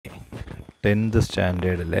10th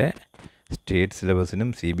സ്റ്റാൻഡേർഡിലെ state സിലബസിനും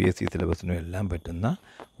CBSE സിലബസിനും എല്ലാം പറ്റുന്ന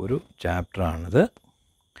ഒരു ചാപ്റ്ററാണിത്,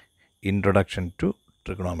 ഇൻട്രൊഡക്ഷൻ ടു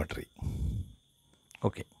ട്രിഗണോമെട്രി.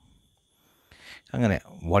 ഓക്കെ, അങ്ങനെ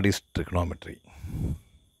what is trigonometry?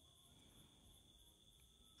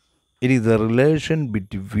 It is the relation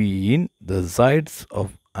between the sides and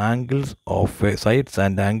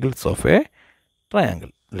angles of a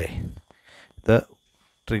triangle. അല്ലേ, ഇത്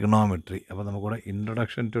trigonometry. അപ്പോൾ നമുക്കിവിടെ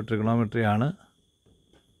ഇൻട്രൊഡക്ഷൻ ടു ട്രിഗണോമെട്രി ആണ്.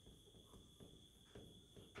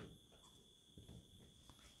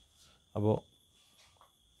 അപ്പോൾ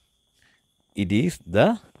it is the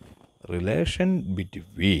relation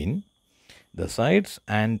between the sides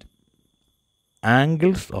and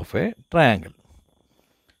angles of a triangle.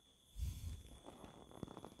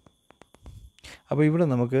 അപ്പോൾ ഇവിടെ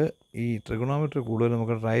നമുക്ക് ഈ ട്രിഗണോമെട്രി കൂടുതൽ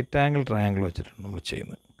നമുക്ക് റൈറ്റ് ആംഗിൾ ട്രയാങ്കിൾ വെച്ചിട്ടാണ് നമ്മൾ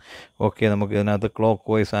ചെയ്യുന്നത്. ഓക്കെ, നമുക്ക് ഇതിനകത്ത്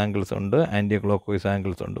ക്ലോക്ക് വൈസ് ആംഗിൾസ് ഉണ്ട്, ആൻറ്റി ക്ലോക്ക് വൈസ്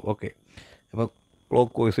ആംഗിൾസ് ഉണ്ട്. ഓക്കെ, അപ്പോൾ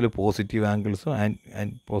ക്ലോക്ക് വൈസിൽ പോസിറ്റീവ് ആംഗിൾസും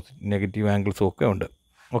നെഗറ്റീവ് ആംഗിൾസും ഒക്കെ ഉണ്ട്.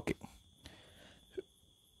 ഓക്കെ,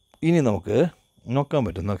 ഇനി നമുക്ക് നോക്കാൻ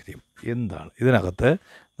പറ്റുന്ന കാര്യം എന്താണ്? ഇതിനകത്ത്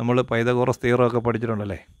നമ്മൾ പൈതഗോറസ് തിയറം ഒക്കെ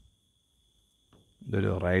പഠിച്ചിട്ടുണ്ടല്ലേ.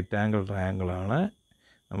 ഇതൊരു റൈറ്റ് ആംഗിൾ ട്രയാങ്കിളാണ്.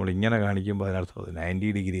 നമ്മളിങ്ങനെ കാണിക്കുമ്പോൾ അതിനർത്ഥം 90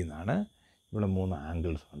 ഡിഗ്രി എന്നാണ്. ഇവിടെ 3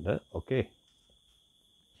 ആംഗിൾസ് ഉണ്ട്. ഓക്കെ,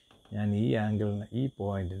 ഞാൻ ഈ ആംഗിളിന്, ഈ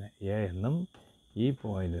പോയിൻറ്റിന് എ എന്നും, ഈ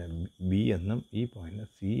പോയിൻറ്റിന് ബി എന്നും, ഈ പോയിൻറ്റിന്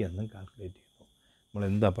സി എന്നും കാൽക്കുലേറ്റ് ചെയ്യുന്നു. നമ്മൾ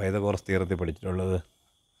എന്താ പൈതഗോറസ് തിയറത്തിൽ പഠിച്ചിട്ടുള്ളത്?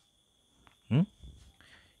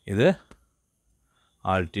 ഇത്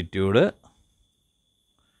ആൾട്ടിറ്റ്യൂഡ്,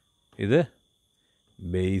 ഇത്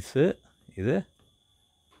ബേസ്, ഇത്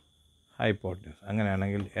ഹൈപ്പോട്ന്യൂസ്.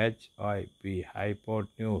 അങ്ങനെയാണെങ്കിൽ HIP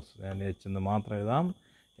ഹൈപ്പോട്ന്യൂസ്, ഞാൻ H എന്ന് മാത്രം എഴുതാം.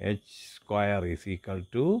 H² is equal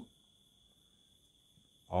to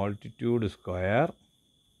altitude square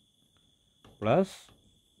plus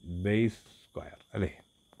base square അല്ലേ,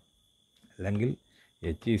 അല്ലെങ്കിൽ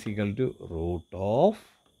H is equal to root of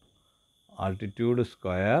altitude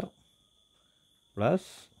square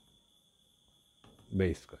plus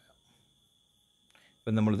base square.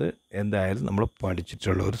 ഇപ്പം നമ്മളിത് എന്തായാലും നമ്മൾ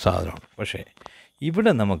പഠിച്ചിട്ടുള്ള ഒരു സാധനമാണ്. പക്ഷേ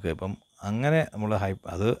ഇവിടെ നമുക്ക് ഇപ്പം അങ്ങനെ നമ്മൾ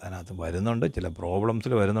അത് അതിനകത്ത് വരുന്നുണ്ട്, ചില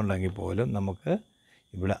പ്രോബ്ലംസിൽ വരുന്നുണ്ടെങ്കിൽ പോലും നമുക്ക്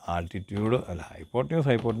ഇവിടെ ആൾട്ടിറ്റ്യൂഡ് അല്ല,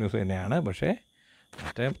 ഹൈപ്പോട്ന്യൂസ് തന്നെയാണ്. പക്ഷേ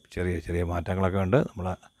മറ്റേ ചെറിയ ചെറിയ മാറ്റങ്ങളൊക്കെ ഉണ്ട്. നമ്മൾ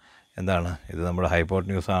എന്താണ്, ഇത് നമ്മുടെ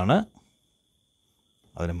ഹൈപ്പോട്ന്യൂസാണ്,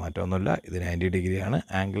 അതിന് മാറ്റമൊന്നുമില്ല. ഇത് 90 ഡിഗ്രിയാണ്,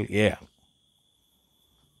 ആംഗിൾ എ ആണ്.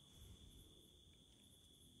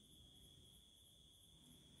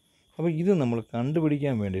 അപ്പോൾ ഇത് നമ്മൾ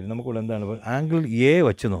കണ്ടുപിടിക്കാൻ വേണ്ടിയിട്ട് നമുക്കിവിടെ എന്താണ്, ആംഗിൾ എ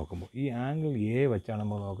വെച്ച് നോക്കുമ്പോൾ, ഈ ആംഗിൾ എ വെച്ചാണ്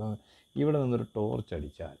നമ്മൾ നോക്കുന്നത്. ഇവിടെ നിന്നൊരു ടോർച്ച്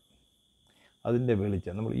അടിച്ചാൽ അതിൻ്റെ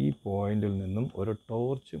വെളിച്ചം, നമ്മൾ ഈ പോയിന്റിൽ നിന്നും ഒരു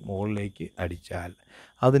ടോർച്ച് മുകളിലേക്ക് അടിച്ചാൽ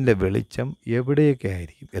അതിൻ്റെ വെളിച്ചം എവിടെയൊക്കെ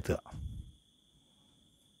ആയിരിക്കും എത്തുക?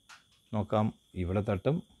 നോക്കാം. ഇവിടെ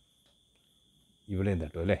തട്ടും, ഇവിടെയും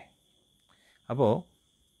തട്ടും അല്ലേ. അപ്പോൾ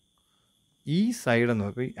ഈ സൈഡ്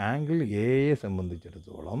നോക്കി, ആംഗിൾ എയെ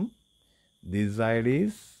സംബന്ധിച്ചിടത്തോളം ദിസ് സൈഡ്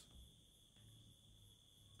ഈസ്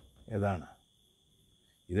ഏതാണ്?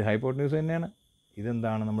 ഇത് ഹൈപ്പോട്ന്യൂസ് തന്നെയാണ്.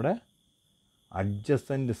 ഇതെന്താണ്? നമ്മുടെ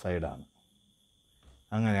അഡ്ജസൻറ്റ് സൈഡാണ്.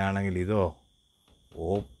 അങ്ങനെയാണെങ്കിൽ ഇതോ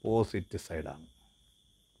ഓപ്പോസിറ്റ് സൈഡാണ്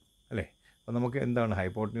അല്ലേ. അപ്പോൾ നമുക്ക് എന്താണ്,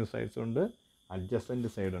 ഹൈപ്പോട്ന്യൂസ് സൈഡ്സ് ഉണ്ട്, അഡ്ജസൻറ്റ്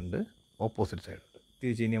സൈഡുണ്ട്, ഓപ്പോസിറ്റ് സൈഡുണ്ട്.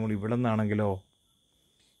 തിരിച്ച് ഇനി നമ്മൾ ഇവിടെ നിന്നാണെങ്കിലോ,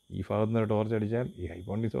 ഈ ഭാഗത്ത് നിന്ന് ടോർച്ച് അടിച്ചാൽ ഈ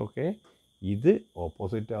ഹൈപ്പോട്ന്യൂസ് ഓക്കെ, ഇത്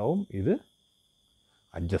ഓപ്പോസിറ്റ് ആവും, ഇത്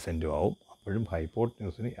അഡ്ജസൻറ്റും ആവും. അപ്പോഴും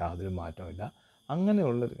ഹൈപ്പോട്ന്യൂസിന് യാതൊരു മാറ്റമില്ല.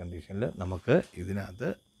 അങ്ങനെയുള്ളൊരു കണ്ടീഷനിൽ നമുക്ക് ഇതിനകത്ത്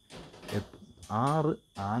 6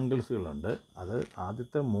 ആംഗിൾസുകളുണ്ട്. അത്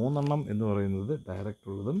ആദ്യത്തെ 3 എന്ന് പറയുന്നത് ഡയറക്റ്റ്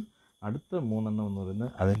ഉള്ളതും, അടുത്ത 3 എന്ന്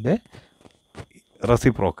പറയുന്നത് അതിൻ്റെ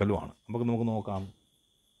റെസിപ്രോക്കലുമാണ്. നമുക്ക് നോക്കാം.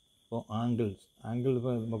 ഇപ്പോൾ ആംഗിൾ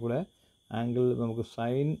ഇപ്പോൾ നമുക്കിവിടെ ആംഗിൾ നമുക്ക്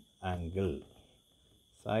sign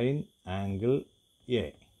angle A,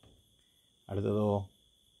 അടുത്തതോ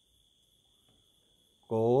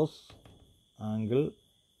cos angle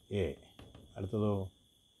A, അടുത്തതോ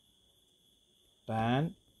tan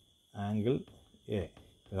angle A.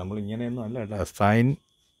 നമ്മളിങ്ങനെയൊന്നും അല്ല കേട്ടോ, സൈൻ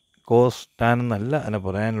കോസ് ടാൻ എന്നല്ല അതിനെ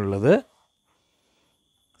പറയാനുള്ളത്,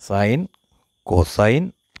 sine cosine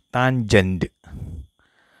tangent,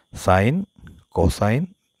 sine cosine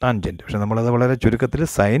tangent. പക്ഷെ നമ്മളത് വളരെ ചുരുക്കത്തിൽ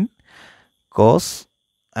സൈൻ കോസ്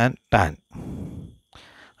ആൻഡ് ടാൻ.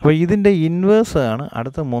 അപ്പോൾ ഇതിൻ്റെ ഇൻവേഴ്സ് ആണ്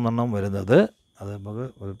അടുത്ത 3 വരുന്നത്. അത് നമുക്ക്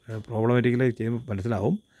പ്രോബ്ലമാറ്റിക്കലി ചെയ്യുമ്പോൾ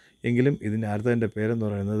മനസ്സിലാവും. എങ്കിലും ഇതിൻ്റെ അടുത്തതിൻ്റെ പേരെന്ന്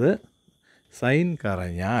പറയുന്നത്, സൈൻ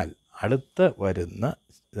കറഞ്ഞാൽ അടുത്ത വരുന്ന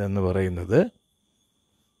ഇതെന്ന് പറയുന്നത്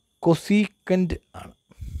കൊസീക്കൻ്റ് ആണ്.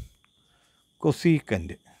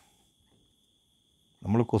 കൊസീക്കൻ്റ്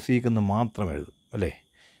നമ്മൾ കൊസീക്കെന്ന് മാത്രം എഴുതും അല്ലേ.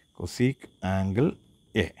 Cosec angle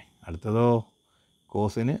A. അടുത്തതോ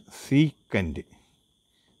കോസിന് സീക്കൻറ്റ്.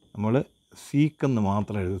 നമ്മൾ സീക്കെന്ന്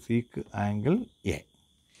മാത്രം എഴുതും, സീക്ക് ആംഗിൾ എ.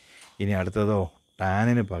 ഇനി അടുത്തതോ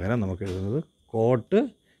ടാനിന് പകരം നമുക്ക് എഴുതുന്നത് കോട്ട്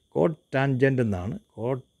ടാൻജൻ്റ് എന്നാണ്,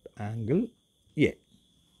 കോട്ട് ആംഗിൾ എ.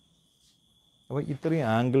 അപ്പോൾ ഇത്രയും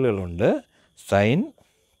ആംഗിളുകളുണ്ട്: സൈൻ,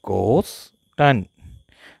 കോസ്, ടാൻ,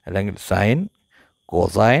 അല്ലെങ്കിൽ സൈൻ,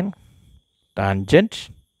 കോസൈൻ, ടാൻജൻറ്റ്,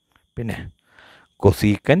 പിന്നെ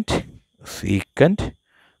കൊസീക്കൻറ്റ്, സീക്കൻറ്റ്,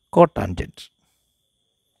 കോട്ടാൻജൻറ്റ്.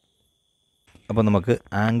 അപ്പോൾ നമുക്ക്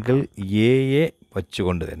ആംഗിൾ എയെ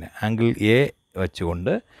വച്ചുകൊണ്ട് തന്നെ, ആംഗിൾ എ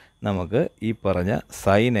വച്ചുകൊണ്ട് നമുക്ക് ഈ പറഞ്ഞ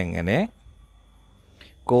സൈൻ എങ്ങനെ,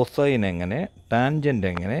 കോസൈൻ എങ്ങനെ, ടാൻജൻ്റ്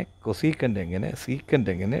എങ്ങനെ, കൊസീക്കൻ്റ് എങ്ങനെ, സീക്കൻ്റ്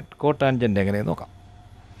എങ്ങനെ, കോട്ടാൻജൻ്റ് എങ്ങനെ നോക്കാം.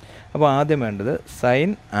 അപ്പോൾ ആദ്യം വേണ്ടത് സൈൻ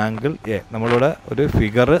ആംഗിൾ എ. നമ്മളിവിടെ ഒരു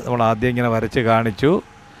ഫിഗർ നമ്മൾ ആദ്യം ഇങ്ങനെ വരച്ച് കാണിച്ചു.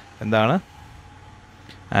 എന്താണ്?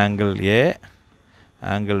 Angle A,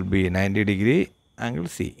 angle B 90 degree, angle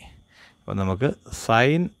C. അപ്പോൾ നമുക്ക്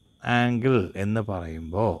സൈൻ ആംഗിൾ എന്ന്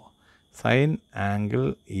പറയുമ്പോൾ sign angle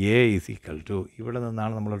A is equal to, ഇവിടെ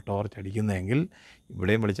നിന്നാണ് നമ്മൾ ടോർച്ച് അടിക്കുന്നതെങ്കിൽ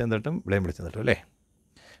ഇവിടെയും വെളിച്ചം തട്ടും, ഇവിടെയും വെളിച്ചം തട്ടും അല്ലേ.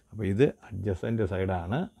 അപ്പോൾ ഇത് അഡ്ജസൻ്റ്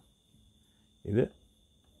സൈഡാണ്, ഇത്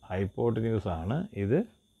ഹൈപ്പോട്ടന്യൂസാണ്, ഇത്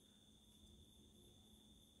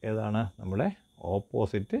ഏതാണ്? നമ്മുടെ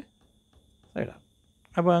ഓപ്പോസിറ്റ് സൈഡാണ്.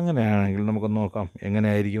 അപ്പോൾ അങ്ങനെയാണെങ്കിൽ നമുക്കൊന്ന് നോക്കാം,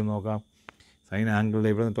 എങ്ങനെയായിരിക്കും നോക്കാം. സൈൻ ആംഗിളിൽ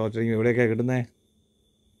ഇവിടെ നിന്ന് ടോർച്ച് അടിക്കുമ്പോൾ എവിടെയൊക്കെയാണ് കിട്ടുന്നത്?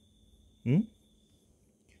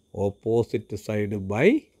 ഓപ്പോസിറ്റ്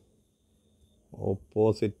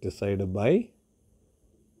സൈഡ് ബൈ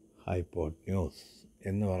ഹൈപ്പോട്ടന്യൂസ്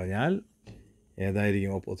എന്ന് പറഞ്ഞാൽ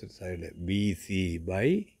ഏതായിരിക്കും opposite side? B C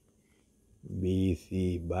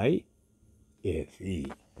by A C.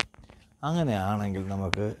 അങ്ങനെയാണെങ്കിൽ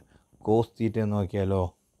നമുക്ക് കോസ് തീറ്റ നോക്കിയാലോ.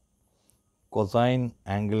 കൊസൈൻ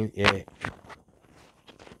ആംഗിൾ എ,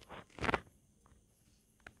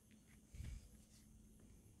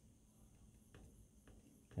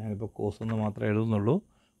 ഞാനിപ്പോൾ കോസ് എന്ന് മാത്രമേ എഴുതുന്നുള്ളൂ.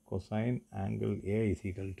 Cosine angle A is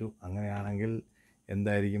equal to, അങ്ങനെയാണെങ്കിൽ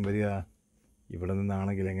എന്തായിരിക്കും വരിക? ഇവിടെ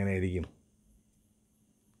നിന്നാണെങ്കിൽ എങ്ങനെയായിരിക്കും?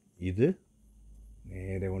 ഇത്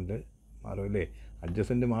നേരെ കൊണ്ട് മാറുമല്ലേ.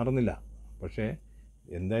 അഡ്ജസൻ്റ് മാറുന്നില്ല, പക്ഷേ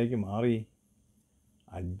എന്തായിരിക്കും മാറി?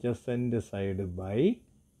 അഡ്ജസൻ്റ് സൈഡ് ബൈ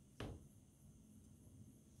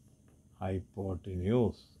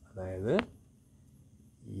ഹൈപ്പോട്ടന്യൂസ്, അതായത്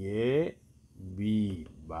A B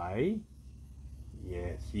by A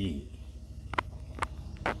C.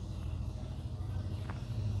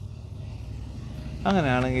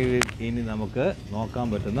 അങ്ങനെയാണെങ്കിൽ ഇനി നമുക്ക് നോക്കാൻ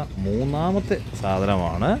പറ്റുന്ന മൂന്നാമത്തെ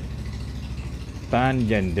സാധനമാണ്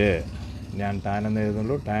ടാൻജൻറ്റ്. ഞാൻ ടാൻ എന്ന്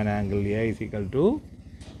എഴുതുന്നുള്ളൂ. Tan angle A is equal to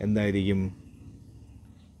എന്തായിരിക്കും?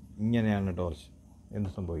 ഇങ്ങനെയാണ് ടോർച്ച്. എന്ത്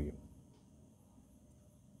സംഭവിക്കും?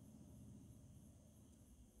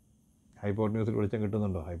 ഹൈപ്പോട്ടന്യൂസിൽ വെളിച്ചം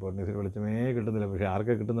കിട്ടുന്നുണ്ടോ? ഹൈപ്പോട്ടന്യൂസിൽ വെളിച്ചമേ കിട്ടുന്നില്ല. പക്ഷേ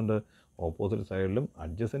ആർക്കൊക്കെ കിട്ടുന്നുണ്ട്? ഓപ്പോസിറ്റ് സൈഡിലും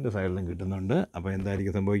അഡ്ജസൻ്റ് സൈഡിലും കിട്ടുന്നുണ്ട്. അപ്പോൾ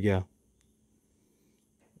എന്തായിരിക്കും സംഭവിക്കുക?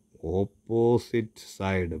 Opposite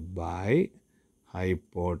side by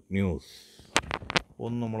hypotenuse.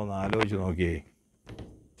 ഒന്ന് നമ്മളൊന്ന് ആലോചിച്ച് നോക്കിയേ.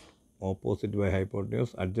 Opposite by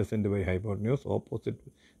hypotenuse, adjacent by hypotenuse,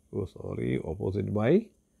 opposite by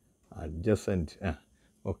adjacent.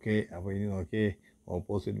 Okay, അപ്പോൾ ഇനി നോക്കിയേ.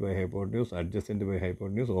 Opposite by hypotenuse, adjacent by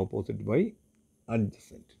hypotenuse, opposite by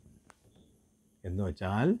adjacent എന്ന്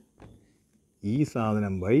വെച്ചാൽ ഈ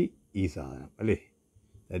സാധനം ബൈ ഈ സാധനം അല്ലേ.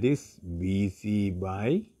 That is B C by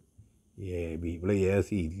A B. ഇവിടെ എ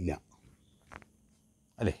സി ഇല്ല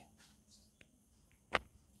അല്ലേ.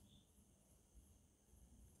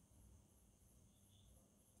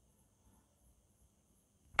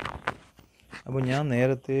 അപ്പോൾ ഞാൻ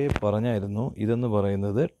നേരത്തെ പറഞ്ഞായിരുന്നു, ഇതെന്ന്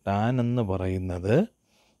പറയുന്നത് ടാൻ എന്ന് പറയുന്നത്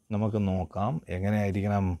നമുക്ക് നോക്കാം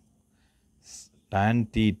എങ്ങനെയായിരിക്കണം. ടാൻ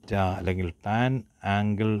തീറ്റ അല്ലെങ്കിൽ tan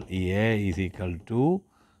angle A is equal to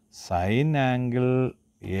sign angle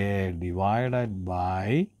A divided by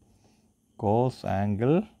cos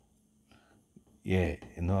angle A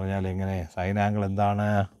എന്ന് പറഞ്ഞാൽ എങ്ങനെ? സൈൻ ആംഗിൾ എന്താണ്?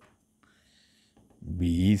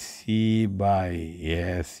 B C by A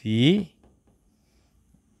C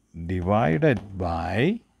divided by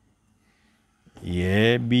A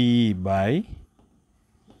B by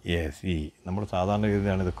A C. നമ്മൾ സാധാരണ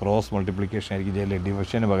രീതിയിലാണ് ഇത് ക്രോസ് മൾട്ടിപ്ലിക്കേഷൻ ആയിരിക്കും ചെയ്യല്ലേ.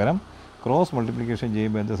 ഡിവിഷന് പകരം ക്രോസ് മൾട്ടിപ്ലിക്കേഷൻ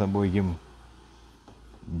ചെയ്യുമ്പോൾ എന്ത് സംഭവിക്കും?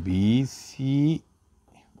 B C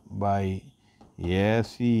by A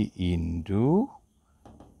C into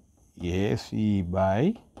A C by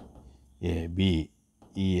A B.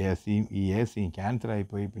 ഈ എ സി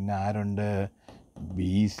ക്യാൻസലായിപ്പോയി. പിന്നെ ആരുണ്ട്?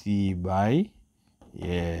 B C by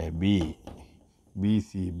A B, B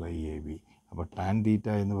C by A B. അപ്പോൾ ടാൻ തീറ്റ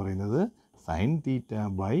എന്ന് പറയുന്നത് sine theta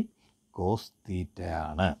by cos theta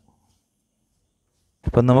ആണ്.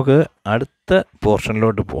 ഇപ്പം നമുക്ക് അടുത്ത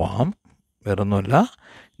പോർഷനിലോട്ട് പോകാം. വേറൊന്നുമല്ല.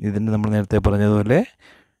 ഇതിൻ്റെ നമ്മൾ നേരത്തെ പറഞ്ഞതുപോലെ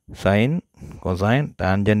സൈൻ, കൊസൈൻ,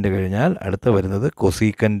 ടാൻജൻറ്റ് കഴിഞ്ഞാൽ അടുത്ത് വരുന്നത്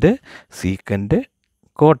കൊസീക്കൻറ്റ്, സീക്കൻറ്റ്,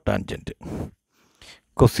 കോട്ടാൻജൻറ്റ്.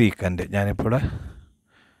 കൊസീക്കൻറ്റ് ഞാനിപ്പോൾ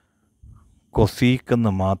കൊസീക്ക്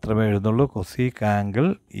എന്ന് മാത്രമേ എഴുതുന്നുള്ളൂ, കൊസീക്ക് ആംഗിൾ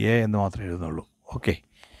എ എന്ന് മാത്രമേ എഴുതുന്നുള്ളൂ. ഓക്കെ,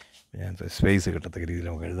 ഞാൻ സ്പേസ് കിട്ടത്തക്ക രീതിയിൽ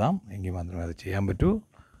നമുക്ക് എഴുതാം, എങ്കിൽ മാത്രമേ അത് ചെയ്യാൻ പറ്റൂ.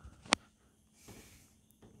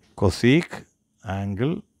 Cosec angle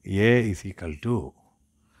A is equal to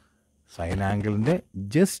sign ആംഗിളിൻ്റെ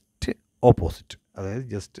just opposite, അതായത്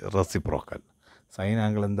ജസ്റ്റ് റെസിപ്രോക്കൽ. സൈൻ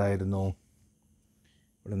ആംഗിൾ എന്തായിരുന്നു?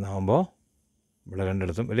 ഇവിടെ നിന്നാകുമ്പോൾ ഇവിടെ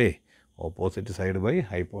രണ്ടിടത്തും അല്ലേ ഓപ്പോസിറ്റ് സൈഡ് ബൈ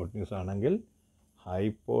ഹൈപ്പോട്ട്ന്യൂസ് ആണെങ്കിൽ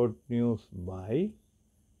ഹൈപ്പോട്ട്ന്യൂസ് ബൈ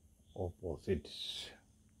ഓപ്പോസിറ്റ്.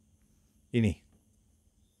 ഇനി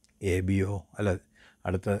എ ബിയോ അല്ല,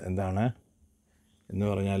 അടുത്ത എന്താണ് എന്ന്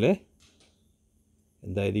പറഞ്ഞാൽ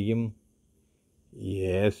എന്തായിരിക്കും?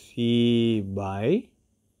 A C by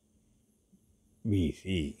B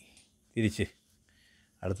C. തിരിച്ച്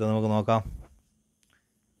അടുത്തത് നമുക്ക് നോക്കാം.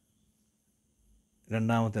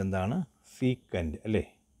 രണ്ടാമത്തെ എന്താണ്? സീക്കൻറ്റ് അല്ലേ.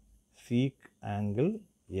 Seek angle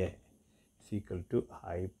A equal to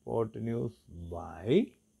hypotenuse by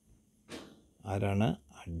ആരാണ്?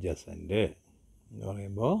 അഡ്ജസൻറ്റ് എന്ന്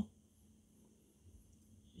പറയുമ്പോൾ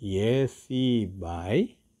A C by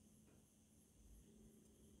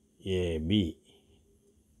A B.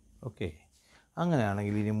 Okay,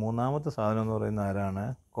 അങ്ങനെയാണെങ്കിൽ ഇനി മൂന്നാമത്തെ സാധനം എന്ന് പറയുന്നത് ആരാണ്?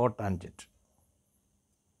 കോട്ടാൻജൻറ്റ്.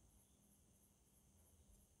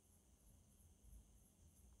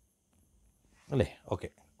 അല്ലേ? Okay,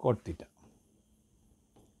 coat theta.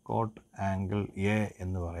 Coat angle A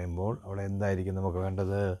എന്ന് പറയുമ്പോൾ അവിടെ എന്തായിരിക്കും നമുക്ക്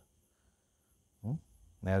വേണ്ടത്?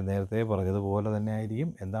 നേരത്തെ പറഞ്ഞതുപോലെ തന്നെ ആയിരിക്കും.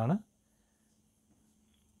 എന്താണ്?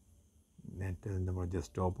 നമ്മൾ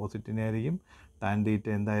ജസ്റ്റ് ഓപ്പോസിറ്റിനെ ആയിരിക്കും. ടാൻ തീറ്റ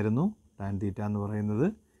എന്തായിരുന്നു? ടാൻ തീറ്റ എന്ന് പറയുന്നത്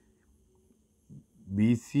B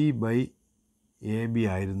C by A B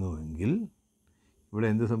ആയിരുന്നുവെങ്കിൽ ഇവിടെ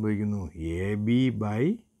എന്ത് സംഭവിക്കുന്നു? A B by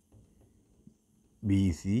B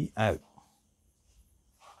C ആകും.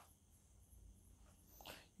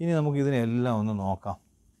 ഇനി നമുക്കിതിനെല്ലാം ഒന്ന് നോക്കാം.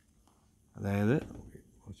 അതായത്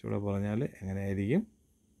കുറച്ചുകൂടെ പറഞ്ഞാൽ എങ്ങനെയായിരിക്കും?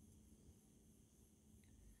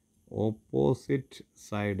 Opposite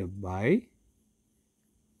side by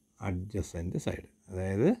adjacent side.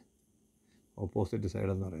 അതായത് ഓപ്പോസിറ്റ്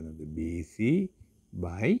സൈഡ് എന്ന് പറയുന്നത് B C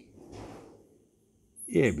by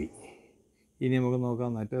A B. ഇനി നമുക്ക്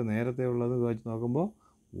നോക്കാം. മറ്റേ നേരത്തെ ഉള്ളത് വെച്ച് നോക്കുമ്പോൾ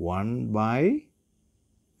 1 ബൈ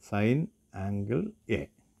സൈൻ ആംഗിൾ എ.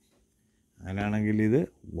 അങ്ങനെയാണെങ്കിൽ ഇത്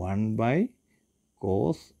 1 ബൈ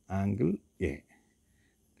കോസ് ആംഗിൾ എ.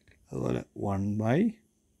 അതുപോലെ 1 ബൈ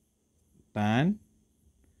ടാൻ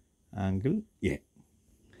ആംഗിൾ എ.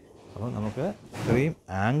 അപ്പോൾ നമുക്ക് ഇത്രയും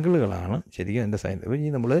ആംഗിളുകളാണ് ശരിക്കും എൻ്റെ സൈൻ. അപ്പോൾ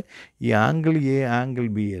ഇനി നമ്മൾ ഈ ആംഗിൾ എ, ആംഗിൾ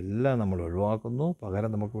ബി എല്ലാം നമ്മൾ ഒഴിവാക്കുന്നു.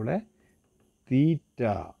 പകരം നമുക്കിവിടെ തീറ്റ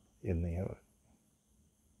എന്ന് പറയും.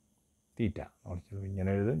 തീറ്റ നമ്മൾ ചിലർ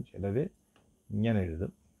ഇങ്ങനെ എഴുതും, ചിലർ ഇങ്ങനെ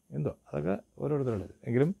എഴുതും, എന്തോ അതൊക്കെ ഓരോരുത്തരുടെ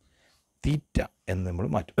എങ്കിലും തീറ്റ എന്ന് നമ്മൾ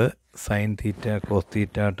മാറ്റും. Sine theta, cos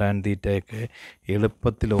theta, tan തീറ്റയൊക്കെ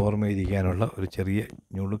എളുപ്പത്തിൽ ഓർമ്മയിരിക്കാനുള്ള ഒരു ചെറിയ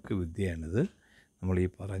ഞുളുക്ക് വിദ്യയാണിത്. നമ്മൾ ഈ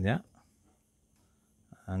പറഞ്ഞ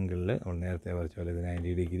ആംഗിളിൽ നമ്മൾ നേരത്തെ വരച്ച പോലെ ഇത്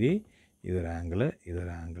 90 ഡിഗ്രി, ഇതൊരാംഗിള്,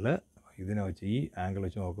 ഇതൊരാംഗിള്. ഇതിനെ വെച്ച് ഈ ആംഗിൾ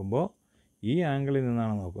വെച്ച് നോക്കുമ്പോൾ ഈ ആംഗിളിൽ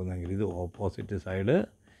നിന്നാണ് നോക്കുന്നതെങ്കിൽ ഇത് ഓപ്പോസിറ്റ് സൈഡ്,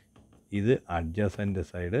 ഇത് അഡ്ജസൻറ്റ്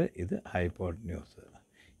സൈഡ്, ഇത് ഹൈപ്പോട്ടന്യൂസ്.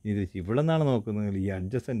 ഇത് ഇവിടെ നിന്നാണ് നോക്കുന്നതെങ്കിൽ ഈ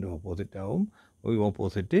അഡ്ജസൻറ്റ് ഓപ്പോസിറ്റ് ആവും, ഈ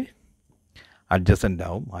ഓപ്പോസിറ്റ് അഡ്ജസൻ്റ്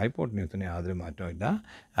ആവും. ഹൈപ്പോട്ടന്യൂസിന് യാതൊരു മാറ്റമില്ല.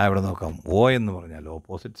 ഇവിടെ നോക്കാം. ഒ എന്ന് പറഞ്ഞാൽ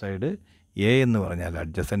ഓപ്പോസിറ്റ് സൈഡ്, എ എന്ന് പറഞ്ഞാൽ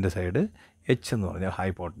അഡ്ജസൻ്റ് സൈഡ്, എച്ച് എന്ന് പറഞ്ഞാൽ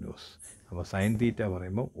ഹൈപ്പോട്ടന്യൂസ്. അപ്പോൾ സൈൻ തീറ്റ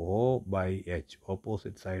പറയുമ്പോൾ O by H,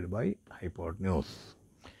 opposite side by hypotenuse.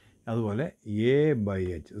 അതുപോലെ A by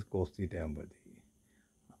H cos theta ആകുമ്പോഴത്തേക്ക്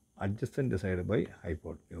അഡ്ജസൻ്റ് സൈഡ് ബൈ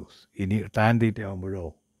ഹൈപ്പോട്ടന്യൂസ്. ഇനി tan theta ആകുമ്പോഴോ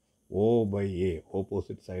O by A,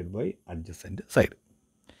 opposite side by adjacent side.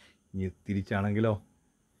 ഇനി തിരിച്ചാണെങ്കിലോ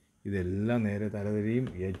ഇതെല്ലാം നേരെ തലതിരിയും.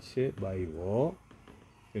 എച്ച് ബൈ ഒ,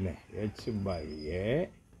 പിന്നെ H by A,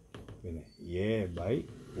 പിന്നെ A by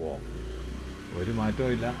O. ഒരു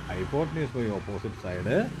മാറ്റവും ഇല്ല. ഹൈപ്പോട്ടന്യൂസ് ബൈ ഓപ്പോസിറ്റ്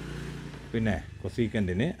സൈഡ്, പിന്നെ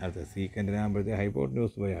കൊസീക്കൻറ്റിന് അടുത്ത സീക്കൻറ്റിന് ആകുമ്പോഴത്തേക്ക്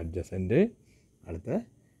ഹൈപ്പോട്ടന്യൂസ് ബൈ അഡ്ജസൻറ്റ്, അടുത്ത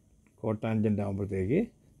കോട്ടാൻജൻ്റ് ആകുമ്പോഴത്തേക്ക്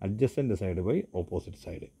adjacent side by opposite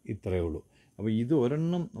side. ഇത്രയേ ഉള്ളൂ. അപ്പോൾ ഇത്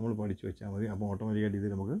ഒരെണ്ണം നമ്മൾ പഠിച്ചു വെച്ചാൽ മതി. അപ്പോൾ ഓട്ടോമാറ്റിക്കായിട്ട് ഇത്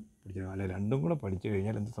നമുക്ക് പഠിച്ചു. അല്ലെ രണ്ടും കൂടെ പഠിച്ചു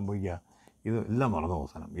കഴിഞ്ഞാൽ എന്ത് സംഭവിക്കുക? ഇത് എല്ലാം മറന്നു പോകും.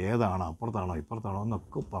 സാധനം ഏതാണോ, അപ്പുറത്താണോ ഇപ്പുറത്താണോ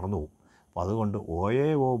എന്നൊക്കെ പറന്നു പോകും. അപ്പോൾ അതുകൊണ്ട് O A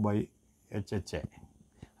O by H H A,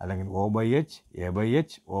 അല്ലെങ്കിൽ O by H, A by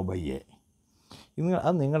H, O by A.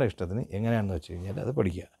 അത് നിങ്ങളുടെ ഇഷ്ടത്തിന് എങ്ങനെയാണെന്ന് വെച്ച് കഴിഞ്ഞാൽ അത്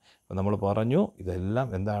പഠിക്കുക. അപ്പോൾ നമ്മൾ പറഞ്ഞു ഇതെല്ലാം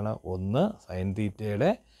എന്താണ്? ഒന്ന് സൈൻ തീറ്റയുടെ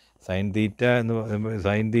സൈൻ തീറ്റ എന്ന് പറയുമ്പോൾ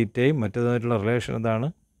സൈൻ തീറ്റയും മറ്റേതായിട്ടുള്ള റിലേഷൻ എന്താണ്?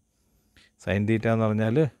 സൈൻ തീറ്റ എന്ന്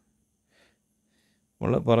പറഞ്ഞാൽ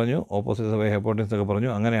നമ്മൾ പറഞ്ഞു ഓപ്പോസിറ്റ് ബൈ ഹൈപ്പോട്ടനസ് ഒക്കെ പറഞ്ഞു.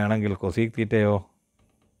 അങ്ങനെയാണെങ്കിൽ കൊസീക് തീറ്റയോ?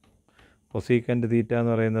 കൊസീക്കൻ്റ് തീറ്റ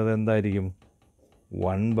എന്ന് പറയുന്നത് എന്തായിരിക്കും?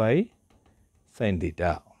 1/sin തീറ്റ.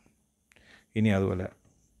 ഇനി അതുപോലെ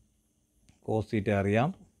കോസ് തീറ്റ അറിയാം.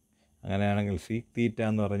 അങ്ങനെയാണെങ്കിൽ സീക്ക് തീറ്റ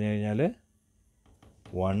എന്ന് പറഞ്ഞു കഴിഞ്ഞാൽ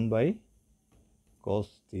 1/cos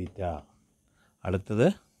തീറ്റ. അടുത്തത്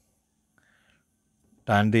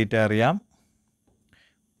ടാൻ തീറ്റ അറിയാം.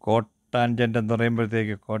 കോട്ട് ടാൻജൻ്റ് എന്ന്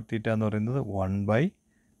പറയുമ്പോഴത്തേക്ക് കോട്ട് തീറ്റ എന്ന് പറയുന്നത്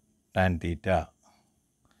 1/tan തീറ്റ.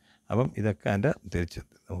 അപ്പം ഇതൊക്കെ അതിൻ്റെ തിരിച്ച്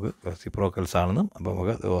നമുക്ക് റെസിപ്രോക്കൽസ് ആണെന്നും അപ്പം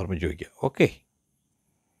നമുക്ക് അത് ഓർമ്മിച്ച് വയ്ക്കാം. ഓക്കെ.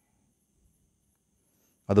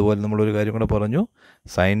 അതുപോലെ നമ്മളൊരു കാര്യം കൂടെ പറഞ്ഞു,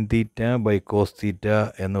 sine theta by cos theta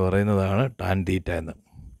എന്ന് പറയുന്നതാണ് ടാൻ തീറ്റ എന്ന്.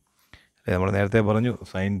 നമ്മൾ നേരത്തെ പറഞ്ഞു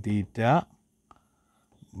sine theta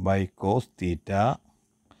by cos theta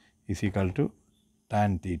is equal to tan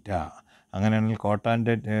theta. അങ്ങനെയാണെങ്കിൽ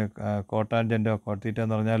കോട്ടാൻജൻ്റോ കോട്ട് തീറ്റ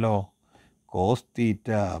എന്ന് പറഞ്ഞാലോ cos theta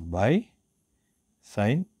by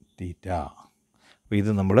sine theta. അപ്പോൾ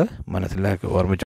ഇത് നമ്മൾ മനസ്സിലാക്കി ഓർമ്മിച്ചു.